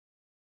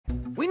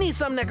We need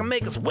something that can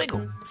make us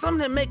wiggle, something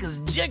that make us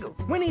jiggle.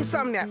 We need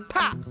something that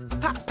pops.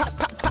 Pop, pop,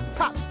 pop, pop,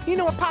 pop. You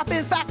know what pop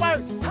is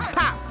backwards?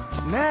 Pop.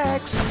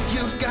 Next.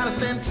 You gotta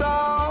stand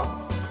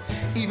tall,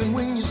 even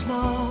when you're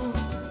small.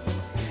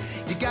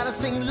 You gotta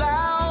sing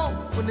loud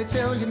when they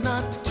tell you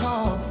not to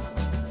talk.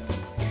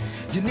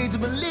 You need to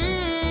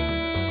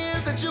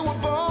believe that you were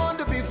born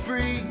to be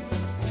free.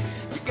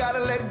 You gotta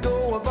let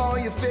go of all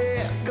your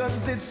fear,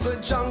 'cause it's a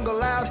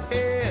jungle out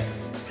here.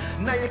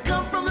 Now you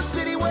come from a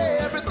city where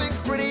everything's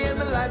pretty and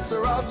the lights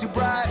are all too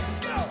bright.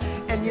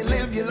 And you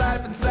live your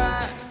life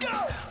inside.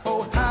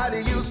 Oh, how do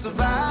you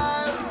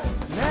survive?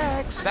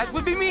 Next. That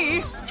would be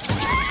me.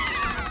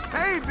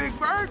 Hey, Big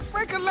Bird,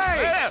 break a leg.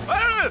 Hey,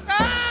 wait a minute.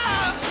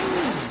 Ah!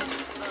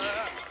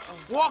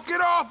 Walk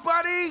it off,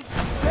 buddy.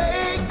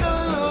 Take a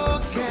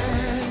look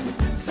and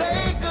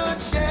take a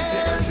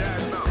chance.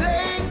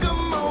 Take a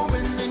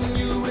moment and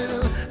you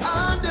will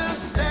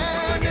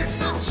understand.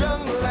 It's a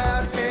jungle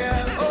out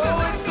here.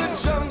 Oh, it's a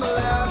jungle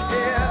out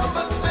here.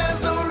 But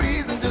there's no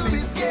reason to be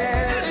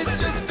scared. It's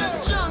just a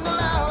jungle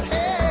out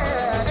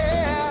here.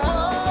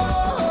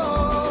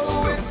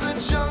 Whoa, it's a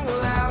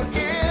jungle out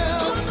here.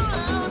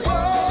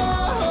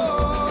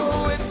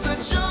 Whoa, it's a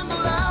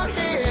jungle out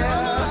here.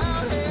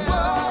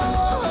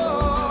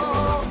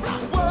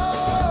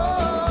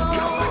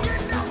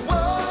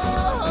 Whoa,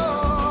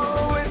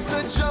 it's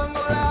a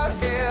jungle out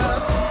here.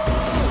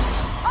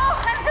 Oh,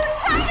 I'm so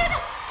excited!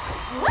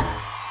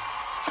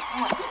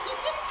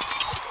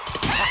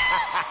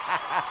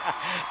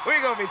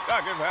 We're gonna be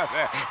talking about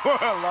that for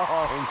a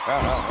long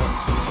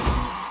time.